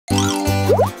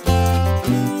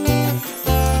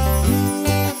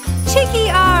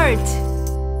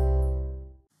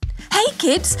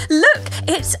kids, look,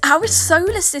 it's our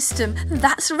solar system.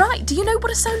 That's right. Do you know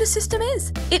what a solar system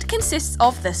is? It consists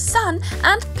of the sun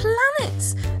and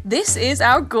planets. This is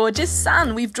our gorgeous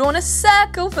sun. We've drawn a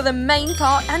circle for the main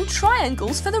part and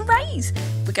triangles for the rays.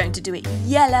 We're going to do it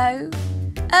yellow.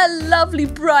 A lovely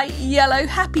bright yellow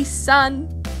happy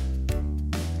sun.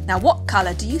 Now what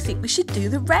colour do you think we should do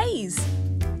the rays?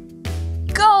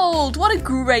 Gold! What a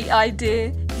great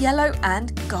idea! Yellow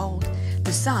and gold.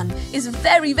 The sun is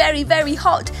very, very, very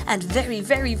hot and very,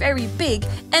 very, very big,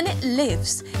 and it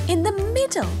lives in the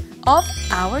middle of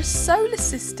our solar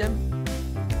system.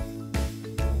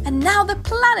 And now the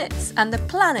planets, and the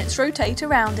planets rotate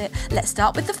around it. Let's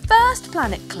start with the first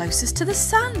planet closest to the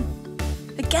sun.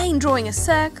 Again, drawing a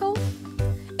circle.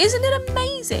 Isn't it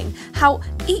amazing how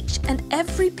each and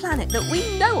every planet that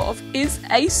we know of is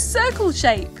a circle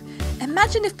shape?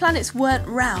 Imagine if planets weren't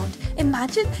round.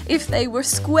 Imagine if they were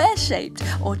square-shaped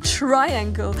or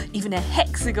triangle, even a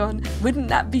hexagon. Wouldn't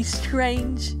that be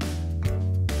strange?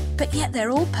 But yet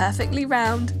they're all perfectly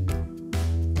round.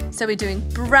 So we're doing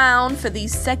brown for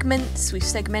these segments. We've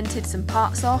segmented some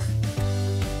parts off.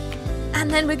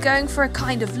 And then we're going for a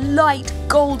kind of light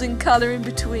golden colour in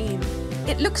between.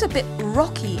 It looks a bit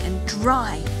rocky and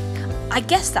dry. I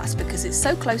guess that's because it's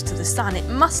so close to the sun, it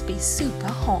must be super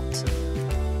hot.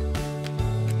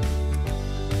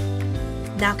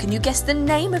 Now, can you guess the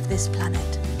name of this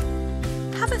planet?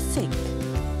 Have a think.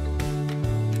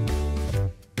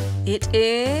 It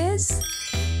is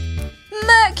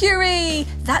Mercury!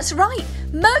 That's right,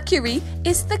 Mercury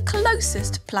is the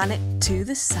closest planet to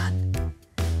the sun.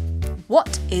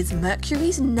 What is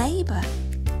Mercury's neighbour?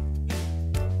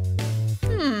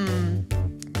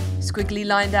 Squiggly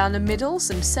line down the middle,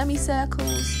 some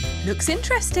semicircles. Looks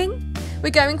interesting.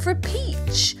 We're going for a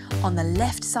peach on the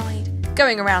left side,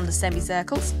 going around the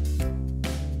semicircles.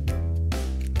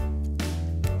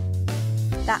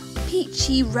 That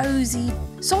peachy, rosy,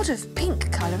 sort of pink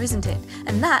colour, isn't it?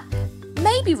 And that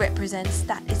maybe represents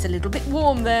that it's a little bit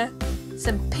warm there.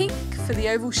 Some pink for the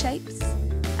oval shapes.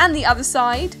 And the other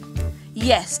side.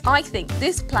 Yes, I think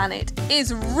this planet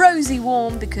is rosy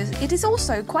warm because it is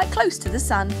also quite close to the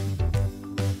sun.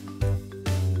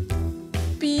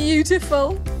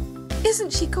 Beautiful!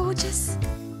 Isn't she gorgeous?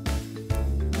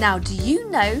 Now, do you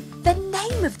know the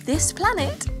name of this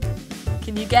planet?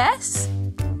 Can you guess?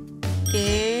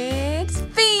 It's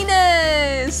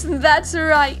Venus! That's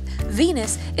right!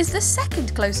 Venus is the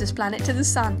second closest planet to the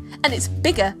sun, and it's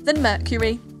bigger than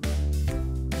Mercury.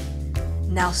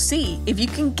 Now see if you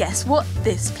can guess what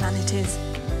this planet is.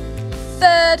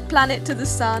 Third planet to the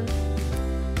sun.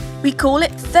 We call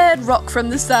it third rock from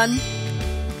the sun.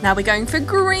 Now we're going for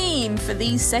green for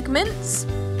these segments.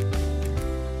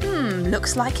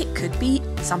 Looks like it could be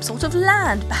some sort of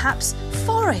land, perhaps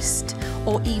forest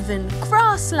or even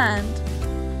grassland.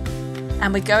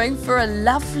 And we're going for a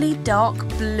lovely dark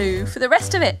blue for the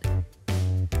rest of it.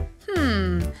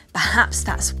 Perhaps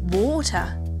that's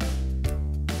water.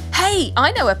 Hey,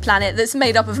 I know a planet that's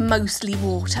made up of mostly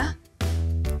water.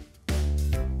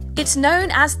 It's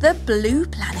known as the blue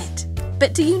planet.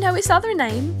 But do you know its other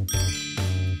name?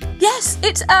 Yes,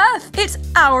 it's Earth. It's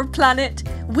our planet.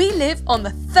 We live on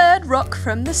the third rock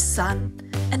from the sun.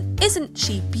 And isn't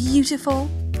she beautiful?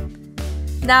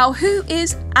 Now, who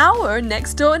is our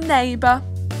next door neighbour?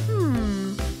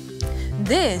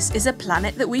 This is a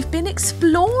planet that we've been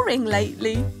exploring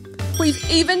lately. We've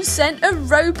even sent a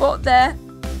robot there.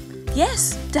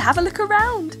 Yes, to have a look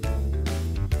around.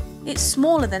 It's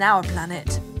smaller than our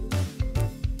planet.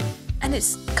 And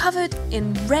it's covered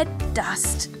in red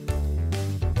dust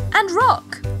and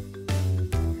rock.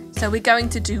 So we're going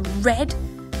to do red.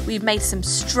 We've made some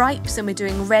stripes and we're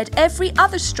doing red every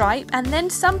other stripe and then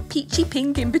some peachy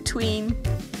pink in between.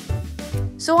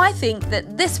 So I think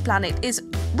that this planet is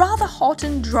rather hot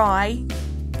and dry.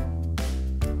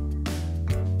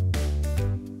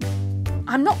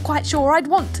 I'm not quite sure I'd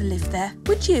want to live there,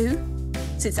 would you?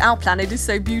 Since our planet is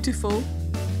so beautiful.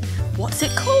 What's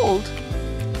it called?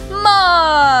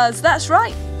 Mars! That's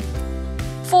right.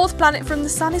 Fourth planet from the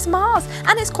sun is Mars,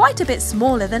 and it's quite a bit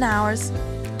smaller than ours.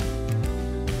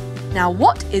 Now,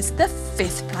 what is the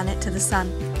fifth planet to the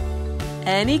sun?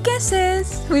 Any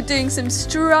guesses? We're doing some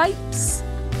stripes.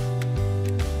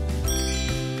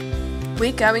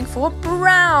 We're going for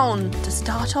brown to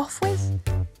start off with.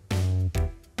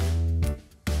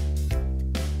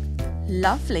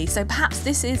 Lovely, so perhaps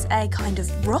this is a kind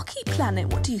of rocky planet.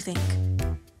 What do you think?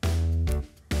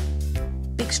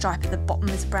 Big stripe at the bottom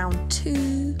is brown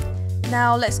too.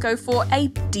 Now let's go for a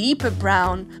deeper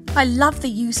brown. I love the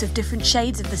use of different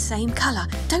shades of the same colour,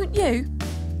 don't you?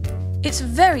 It's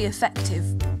very effective.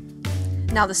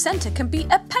 Now the centre can be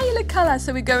a paler colour,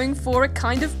 so we're going for a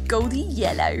kind of goldy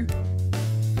yellow.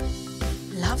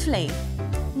 Lovely.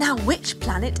 Now which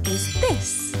planet is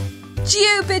this?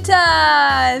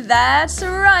 Jupiter! That's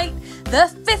right, the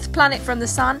 5th planet from the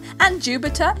Sun, and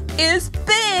Jupiter is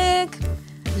big.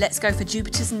 Let's go for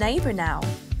Jupiter's neighbour now.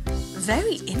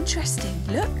 Very interesting,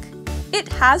 look. It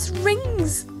has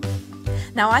rings.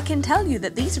 Now I can tell you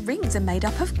that these rings are made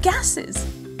up of gases.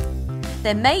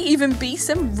 There may even be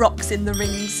some rocks in the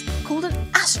rings, called an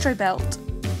asteroid belt.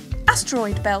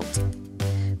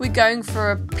 We're going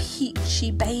for a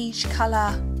peachy beige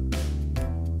colour.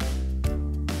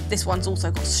 This one's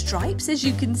also got stripes, as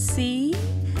you can see.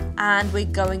 And we're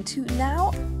going to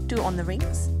now do it on the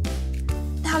rings.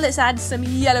 Now let's add some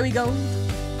yellowy gold.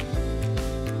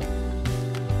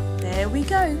 There we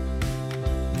go.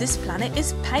 This planet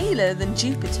is paler than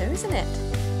Jupiter, isn't it?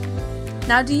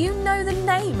 Now, do you know the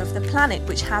name of the planet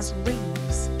which has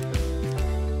rings?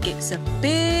 It's a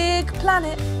big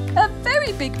planet, a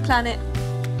very big planet.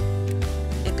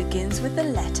 It begins with the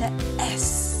letter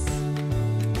S.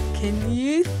 Can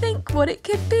you think what it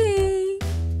could be?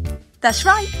 That's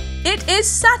right, it is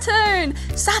Saturn.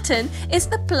 Saturn is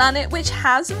the planet which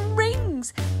has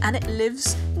rings, and it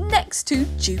lives next to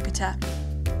Jupiter.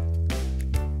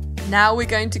 Now we're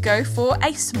going to go for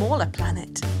a smaller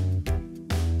planet.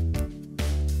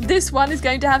 This one is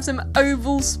going to have some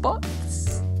oval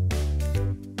spots.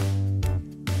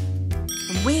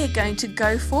 And we're going to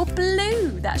go for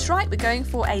blue. That's right, we're going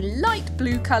for a light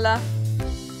blue colour.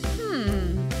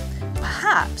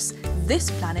 Perhaps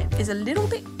this planet is a little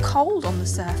bit cold on the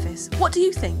surface. What do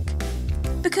you think?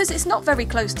 Because it's not very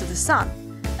close to the Sun.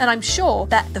 And I'm sure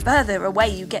that the further away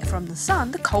you get from the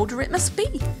Sun, the colder it must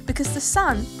be, because the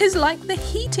Sun is like the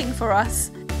heating for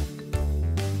us.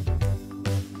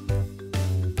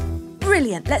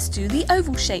 Brilliant, let's do the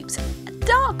oval shapes.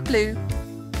 Dark blue.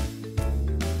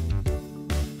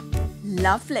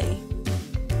 Lovely.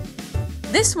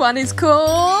 This one is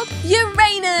called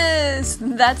Uranus.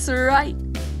 That's right.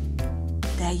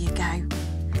 There you go.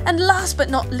 And last but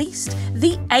not least,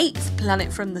 the 8th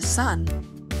planet from the Sun.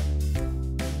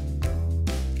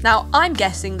 Now, I'm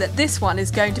guessing that this one is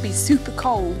going to be super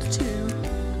cold too.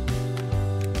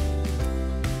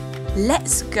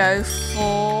 Let's go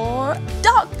for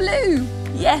dark blue.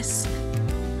 Yes.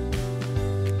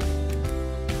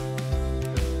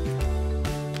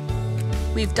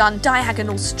 We've done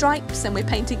diagonal stripes and we're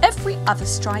painting every other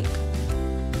stripe.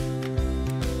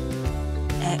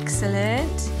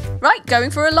 Excellent. Right,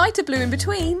 going for a lighter blue in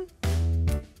between.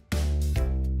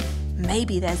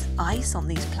 Maybe there's ice on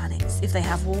these planets if they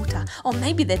have water, or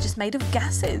maybe they're just made of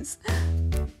gases.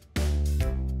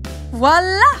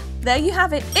 Voila! There you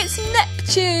have it. It's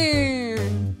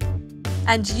Neptune!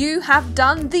 And you have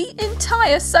done the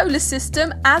entire solar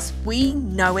system as we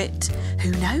know it.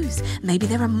 Who knows? Maybe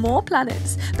there are more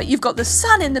planets, but you've got the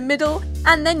Sun in the middle,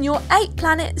 and then your 8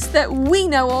 planets that we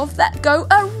know of that go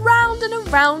around and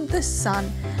around the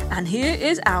Sun. And here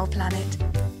is our planet,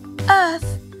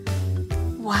 Earth.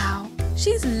 Wow,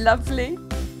 she's lovely.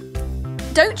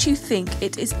 Don't you think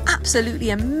it is absolutely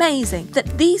amazing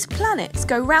that these planets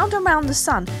go round and round the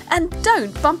Sun and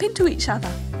don't bump into each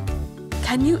other?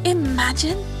 Can you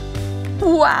imagine?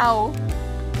 Wow!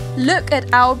 Look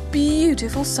at our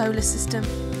beautiful solar system.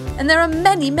 And there are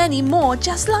many, many more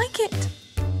just like it.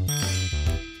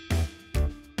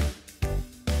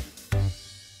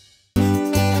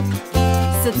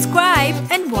 Subscribe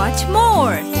and watch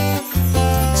more.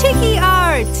 Chiki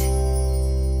Art!